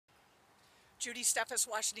Judy Steffes,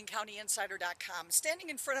 WashingtonCountyInsider.com. Standing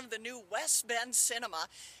in front of the new West Bend Cinema.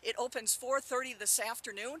 It opens 4:30 this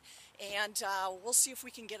afternoon, and we'll see if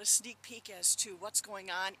we can get a sneak peek as to what's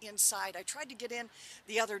going on inside. I tried to get in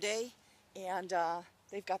the other day, and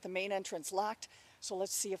they've got the main entrance locked, so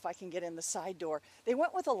let's see if I can get in the side door. They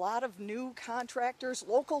went with a lot of new contractors,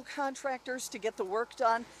 local contractors, to get the work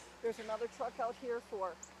done. There's another truck out here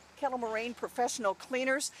for Kettle Moraine Professional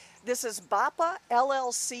Cleaners. This is BAPA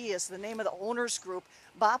LLC is the name of the owners group.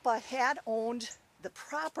 BAPA had owned the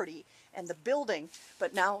property and the building,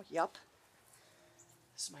 but now, yep,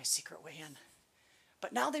 this is my secret way in.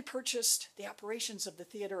 But now they purchased the operations of the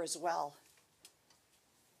theater as well.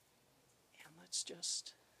 And let's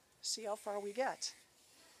just see how far we get.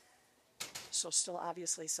 So still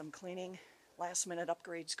obviously some cleaning, last minute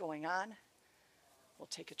upgrades going on. We'll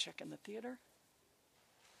take a check in the theater.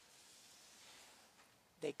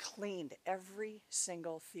 They cleaned every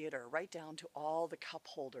single theater, right down to all the cup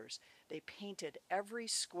holders. They painted every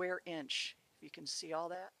square inch. If you can see all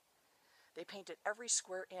that. They painted every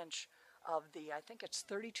square inch of the, I think it's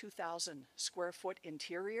 32,000 square foot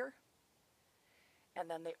interior. And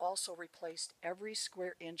then they also replaced every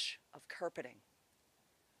square inch of carpeting.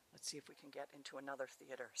 Let's see if we can get into another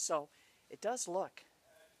theater. So it does look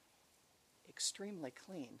extremely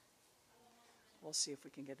clean. We'll see if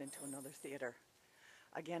we can get into another theater.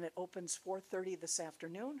 Again, it opens 4:30 this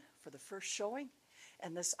afternoon for the first showing,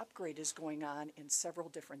 and this upgrade is going on in several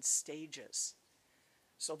different stages.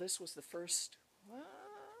 So this was the first,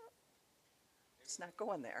 it's not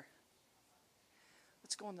going there.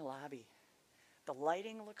 Let's go in the lobby. The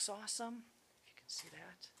lighting looks awesome, if you can see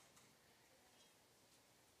that.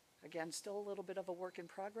 Again, still a little bit of a work in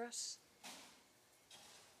progress.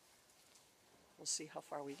 We'll see how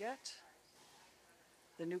far we get.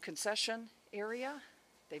 The new concession area.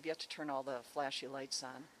 They've yet to turn all the flashy lights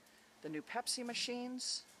on. The new Pepsi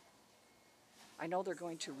machines. I know they're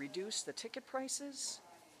going to reduce the ticket prices.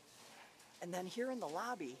 And then here in the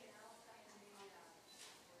lobby,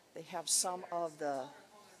 they have some of the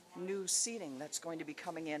new seating that's going to be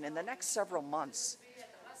coming in the next several months.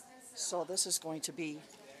 So this is going to be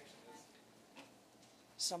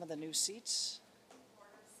some of the new seats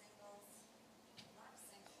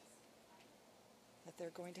that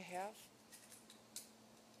they're going to have.